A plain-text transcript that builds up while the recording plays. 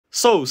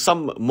So,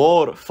 some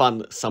more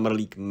fun Summer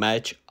League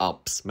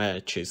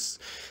matches.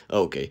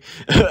 Okay.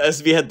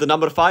 As we had the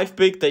number 5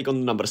 pick take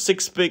on the number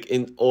 6 pick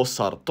in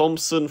Ausar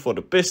Thompson for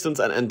the Pistons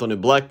and Anthony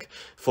Black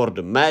for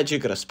the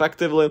Magic,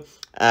 respectively.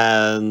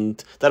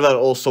 And there were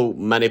also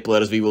many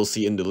players we will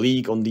see in the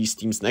league on these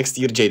teams next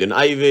year. Jaden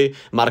Ivey,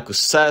 Marcus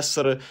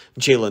Sasser,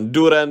 Jalen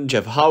Duren,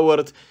 Jeff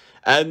Howard.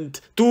 And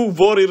 2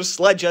 Warriors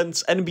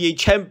legends, NBA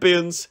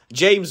champions,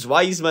 James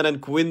Wiseman and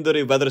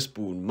Quinndary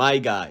Weatherspoon, my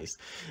guys.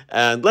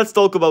 And let's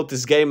talk about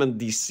this game and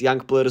these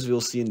young players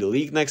we'll see in the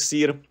league next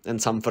year and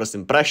some first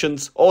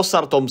impressions.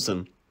 Ausar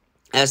Thompson,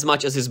 as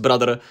much as his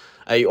brother,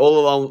 a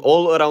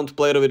all-around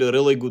player with a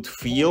really good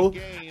feel,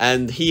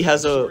 and he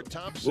has a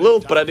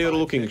little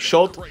predator-looking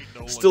shot,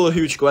 still a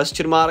huge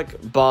question mark,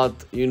 but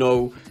you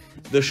know,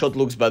 the shot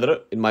looks better,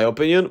 in my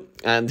opinion,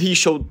 and he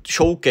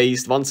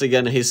showcased once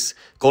again his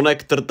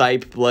connector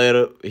type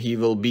player he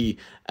will be,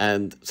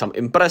 and some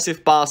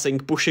impressive passing,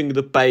 pushing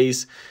the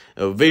pace,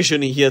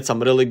 vision. He had some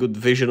really good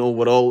vision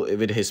overall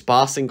with his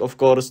passing, of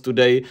course,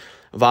 today,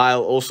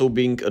 while also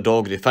being a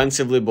dog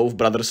defensively. Both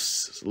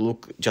brothers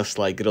look just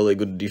like really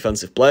good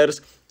defensive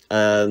players,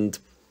 and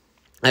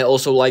I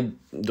also like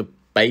the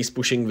pace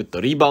pushing with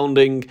the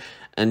rebounding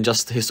and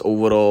just his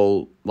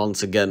overall,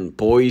 once again,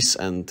 poise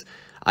and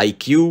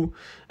IQ.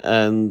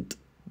 And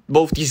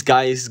both these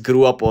guys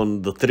grew up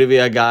on the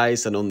trivia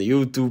guys and on the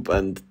YouTube,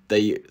 and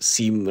they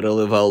seem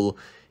really well,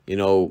 you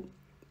know,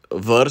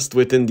 versed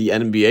within the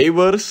NBA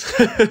verse.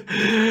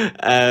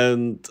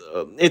 And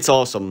it's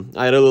awesome.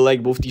 I really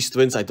like both these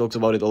twins. I talked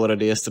about it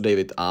already yesterday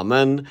with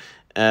Amen,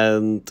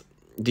 and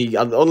the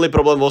only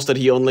problem was that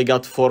he only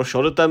got 4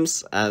 shot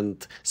attempts,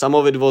 and some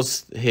of it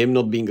was him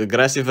not being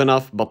aggressive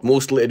enough, but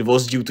mostly it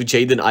was due to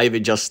Jaden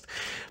Ivey just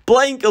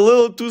playing a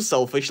little too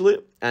selfishly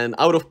and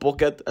out of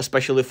pocket,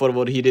 especially for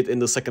what he did in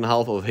the second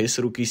half of his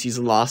rookie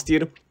season last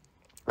year.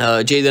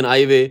 Jaden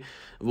Ivey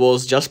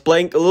was just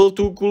playing a little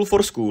too cool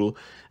for school,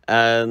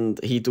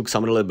 and he took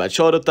some really bad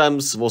shot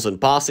attempts,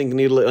 wasn't passing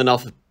nearly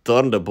enough,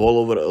 turned the ball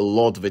over a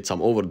lot with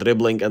some over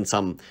dribbling and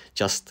some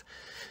just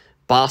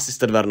passes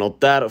that were not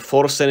there,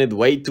 forcing it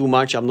way too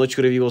much. I'm not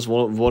sure if he was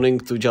wanting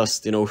to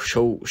just, you know,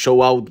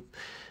 show out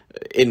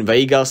in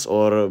Vegas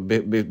or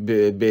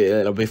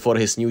before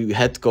his new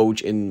head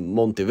coach in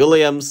Monty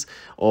Williams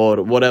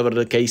or whatever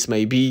the case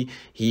may be.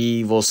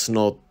 He was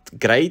not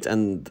great,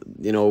 and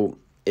you know,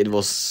 it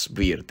was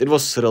weird. It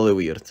was really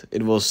weird.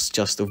 It was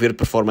just a weird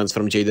performance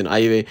from Jaden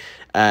Ivey,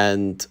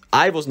 and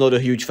I was not a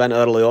huge fan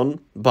early on,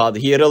 but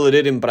he really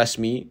did impress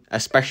me,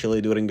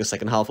 especially during the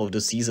second half of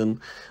the season,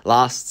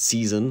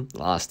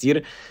 last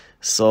year.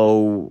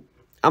 So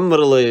I'm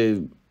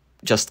really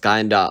just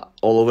kinda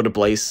all over the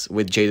place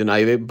with Jaden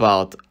Ivey,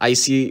 but I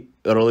see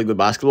a really good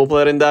basketball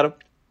player in there.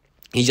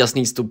 He just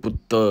needs to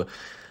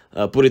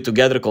put it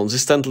together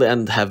consistently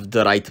and have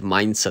the right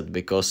mindset,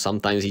 because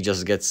sometimes he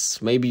just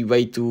gets maybe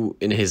way too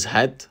in his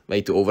head, way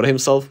too over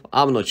himself.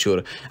 I'm not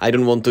sure. I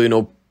don't want to, you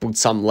know, put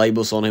some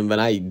labels on him when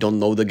I don't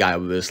know the guy,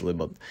 obviously,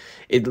 but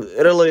it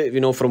really,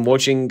 you know, from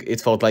watching, it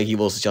felt like he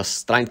was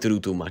just trying to do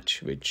too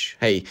much, which,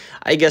 hey,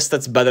 I guess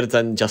that's better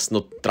than just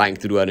not trying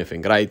to do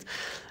anything, right?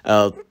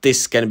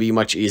 This can be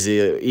much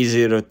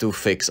easier to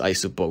fix, I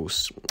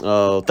suppose.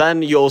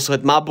 Then you also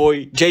had my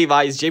boy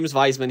James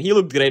Wiseman. He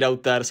looked great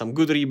out there. Some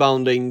good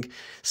rebounding,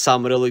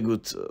 some really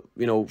good,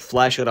 you know,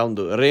 flash around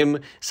the rim,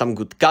 some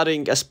good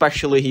cutting.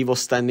 Especially he was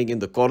standing in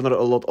the corner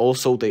a lot.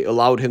 Also, they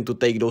allowed him to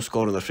take those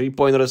corner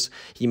 3-pointers.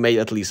 He made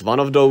at least one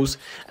of those.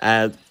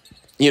 And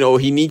you know,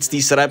 he needs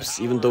these reps,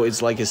 even though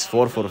it's like his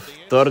 4th or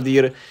 3rd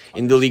year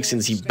in the league,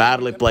 since he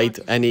barely played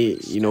any,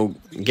 you know,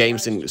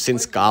 games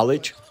since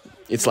college.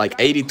 It's like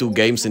 82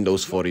 games in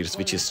those 4 years,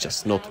 which is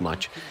just not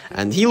much.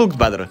 And he looked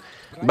better.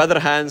 Better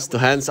hands. The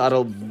hands are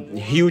a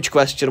huge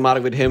question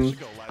mark with him.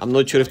 I'm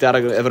not sure if they are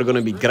ever going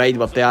to be great,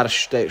 but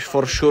they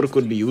for sure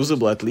could be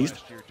usable at least.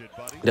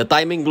 The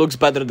timing looks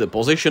better, the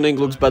positioning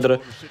looks better,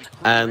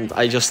 and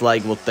I just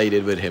like what they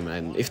did with him.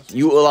 And if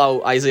you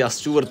allow Isaiah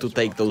Stewart to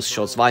take those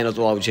shots, why not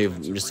allow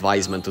James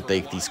Wiseman to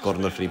take these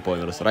corner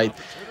 3-pointers, right?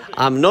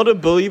 I'm not a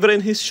believer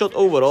in his shot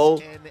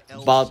overall,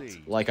 but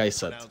like I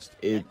said,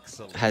 it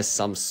has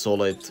some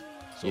solid,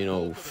 you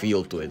know,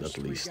 feel to it at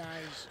least.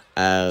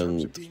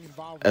 And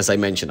as I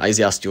mentioned,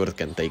 Isaiah Stewart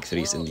can take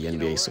threes in the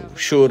NBA, so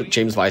sure,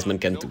 James Wiseman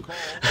can too.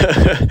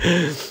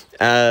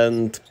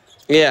 And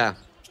yeah,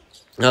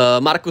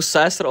 Marcus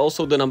Sasser,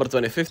 also the number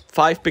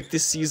 25 pick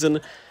this season.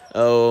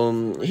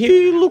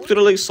 He looked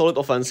really solid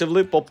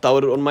offensively, popped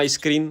out on my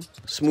screen.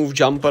 Smooth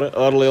jumper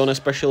early on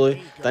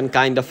especially, then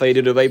kind of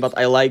faded away, but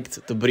I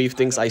liked the brief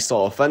things I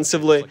saw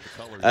offensively.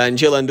 And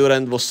Jalen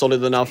Duren was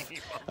solid enough.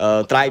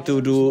 Tried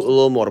to do a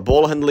little more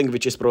ball handling,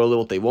 which is probably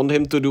what they want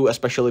him to do,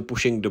 especially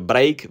pushing the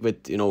break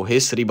with, you know,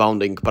 his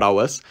rebounding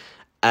prowess.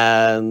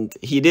 And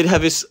he did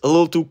have his a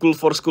little too cool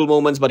for school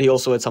moments, but he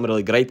also had some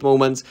really great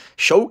moments.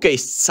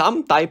 Showcased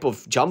some type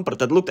of jumper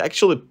that looked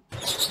actually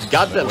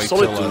goddamn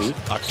solid to me.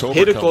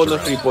 Hit a corner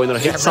 3-pointer,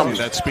 hit some,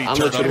 I'm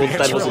not sure what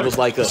that was, it was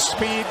like a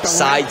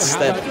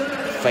sidestep,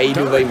 fade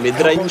away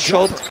mid-range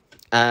shot.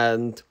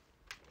 And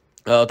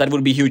That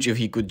would be huge if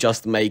he could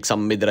just make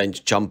some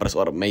mid-range jumpers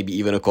or maybe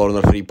even a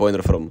corner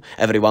three-pointer from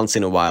every once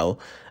in a while.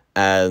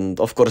 And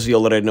of course, we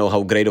already know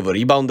how great of a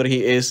rebounder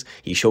he is.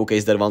 He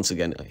showcased that once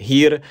again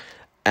here.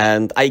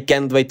 And I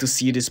can't wait to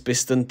see this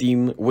Piston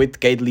team with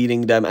Cade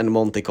leading them and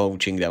Monte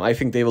coaching them. I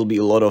think they will be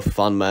a lot of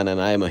fun, man.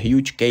 And I am a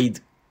huge Cade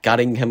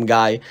Cunningham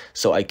guy,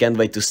 so I can't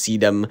wait to see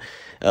them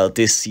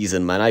this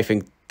season, man. I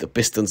think the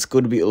Pistons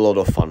could be a lot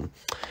of fun.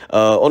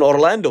 On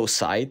Orlando's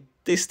side,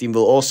 this team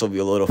will also be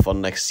a lot of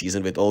fun next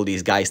season with all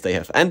these guys they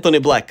have. Anthony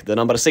Black, the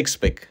number 6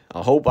 pick.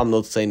 I hope I'm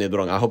not saying it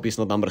wrong. I hope he's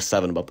not number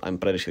 7, but I'm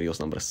pretty sure he was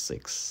number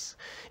 6.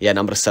 Yeah,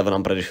 number 7,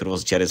 I'm pretty sure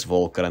was Jarvis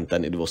Walker, and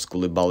then it was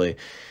Coulibaly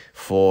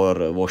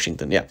for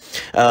Washington. Yeah,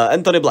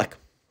 Anthony Black,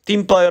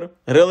 team player,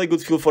 really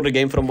good feel for the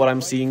game from what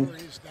I'm seeing.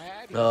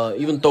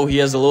 Even though he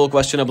has a little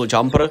questionable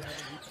jumper,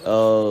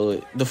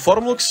 the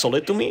form looks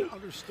solid to me.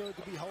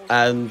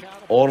 And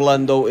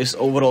Orlando is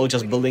overall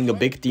just building a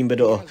big team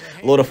with a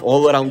lot of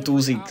all-around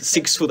tools,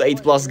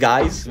 6'8"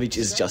 guys, which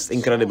is just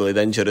incredibly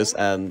dangerous.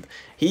 And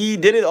he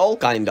did it all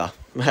kinda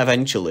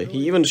eventually. He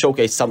even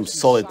showcased some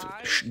solid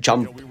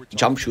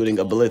jump shooting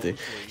ability.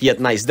 He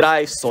had nice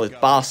drives, solid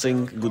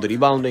passing, good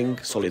rebounding,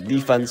 solid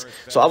defense.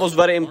 So I was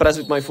very impressed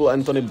with my full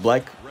Anthony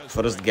Black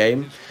first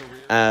game,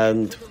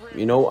 and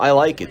you know, I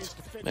like it.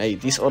 Hey,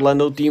 this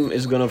Orlando team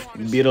is gonna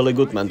be really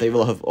good, man. They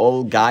will have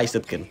all guys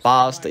that can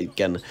pass, they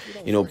can,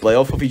 you know, play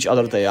off of each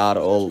other. They are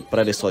all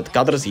pretty solid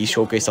cutters. He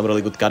showcased some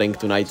really good cutting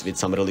tonight with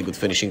some really good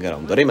finishing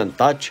around the rim and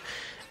touch.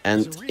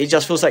 And it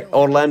just feels like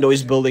Orlando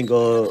is building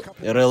a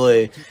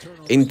really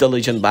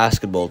intelligent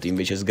basketball team,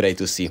 which is great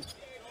to see.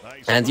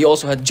 And he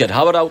also had Jett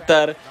Howard out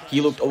there.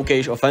 He looked okay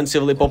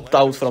offensively, popped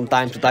out from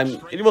time to time.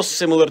 It was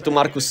similar to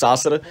Marcus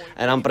Sasser,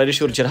 and I'm pretty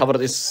sure Jett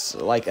Howard is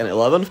like an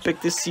 11th pick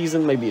this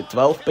season, maybe a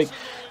 12th pick.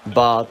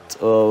 But,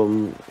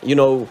 you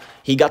know,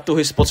 he got to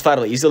his spots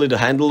fairly easily. The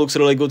handle looks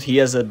really good. He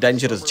has a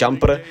dangerous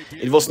jumper.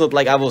 It was not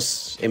like I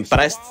was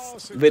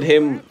impressed with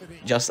him,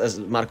 just as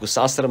Marcus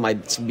Sasser.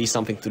 Might be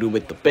something to do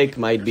with the pick,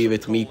 might be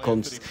with me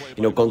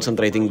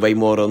concentrating way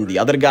more on the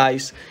other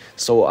guys.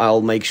 So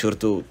I'll make sure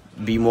to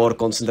be more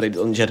concentrated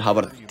on Jett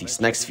Howard these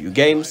next few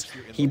games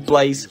he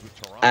plays.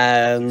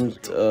 And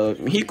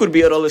he could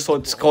be a really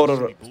solid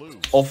scorer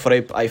off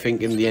rip, I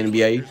think, in the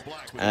NBA.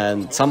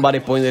 And somebody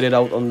pointed it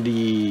out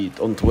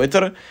on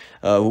Twitter.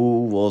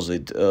 Who was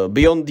it?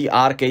 Beyond the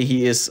RK,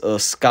 he is a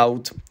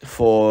scout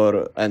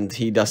and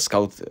he does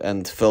scout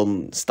and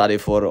film study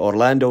for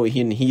Orlando.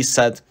 He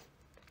said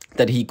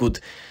that he could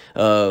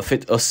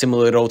fit a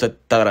similar role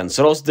that Terrence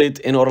Ross did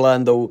in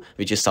Orlando,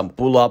 which is some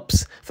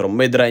pull-ups from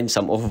mid-range,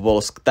 some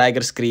off-ball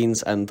tiger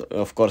screens, and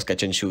of course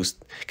catch and shoot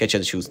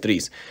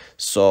threes.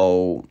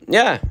 So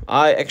yeah,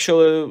 I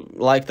actually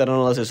like that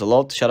analysis a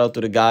lot. Shout out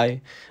to the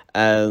guy,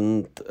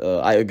 and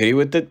I agree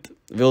with it.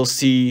 We'll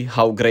see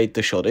how great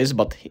the shot is,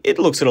 but it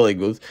looks really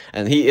good,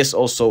 and he is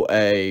also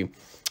a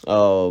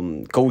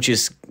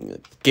coach's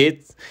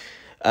kid.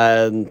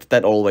 And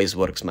that always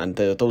works, man.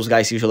 Those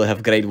guys usually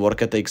have great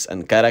work ethics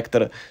and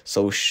character.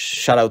 So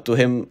shout out to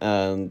him.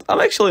 And I'm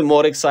actually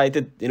more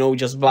excited, you know,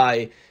 just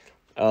by,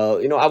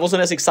 you know, I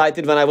wasn't as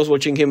excited when I was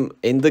watching him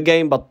in the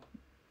game, but,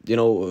 you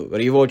know,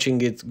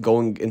 rewatching it,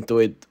 going into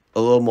it a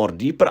little more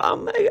deeper,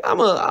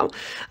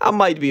 I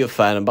might be a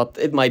fan, but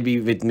it might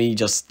be with me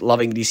just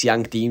loving these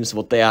young teams,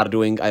 what they are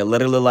doing. I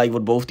literally like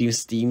what both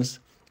these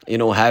teams, you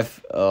know,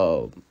 have,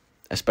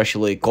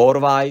 especially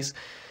core-wise.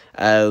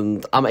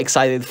 And I'm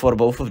excited for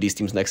both of these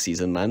teams next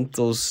season, man.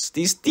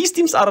 These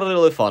teams are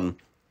really fun.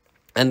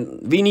 And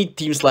we need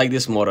teams like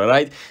this more,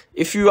 right?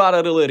 If you are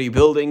really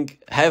rebuilding,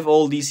 have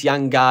all these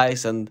young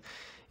guys, and,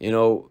 you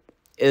know,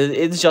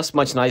 it's just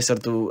much nicer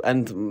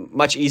and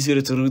much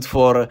easier to root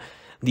for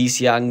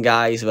these young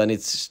guys when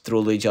it's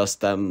truly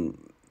just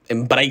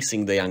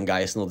embracing the young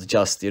guys, not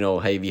just, you know,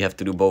 hey, we have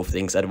to do both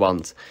things at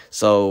once.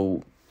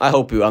 So I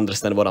hope you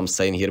understand what I'm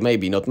saying here.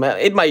 Maybe not.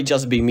 It might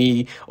just be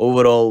me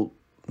overall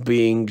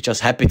being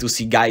just happy to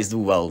see guys do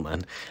well,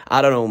 man.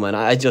 I don't know, man.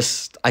 I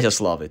just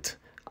love it.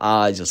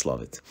 I just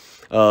love it.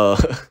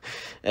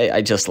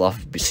 I just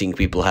love seeing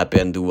people happy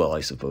and do well,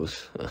 I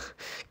suppose.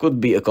 Could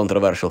be a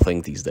controversial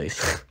thing these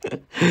days.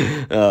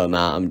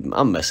 Nah,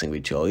 I'm messing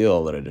with you. You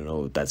already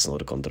know that's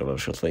not a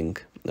controversial thing.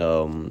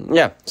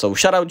 Yeah, so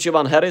shout out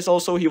Javon Harris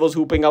also. He was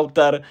hooping out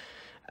there.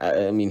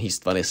 I mean, he's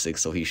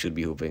 26, so he should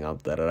be hooping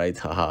out there, right?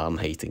 Haha, I'm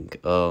hating.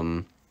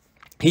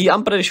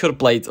 I'm pretty sure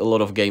played a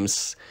lot of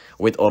games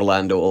with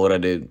Orlando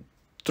already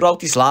throughout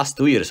these last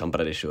 2 years, I'm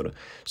pretty sure.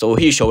 So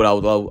he showed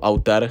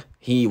out there.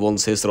 He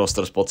wants his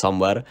roster spot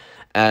somewhere.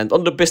 And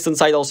on the Pistons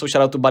side, also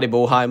shout out to Buddy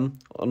Boeheim,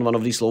 on one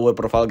of these lower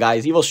profile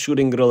guys. He was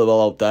shooting really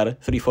well out there,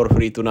 3 for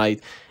 3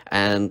 tonight.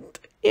 And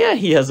yeah,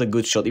 he has a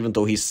good shot, even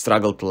though he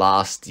struggled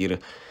last year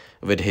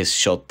with his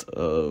shot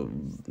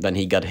when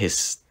he got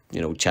his,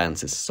 you know,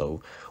 chances.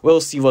 So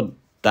we'll see what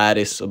that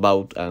is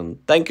about. And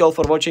thank you all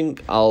for watching.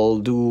 I'll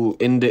do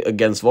Indy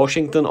against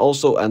Washington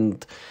also,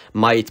 and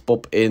might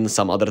pop in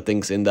some other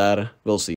things in there. We'll see.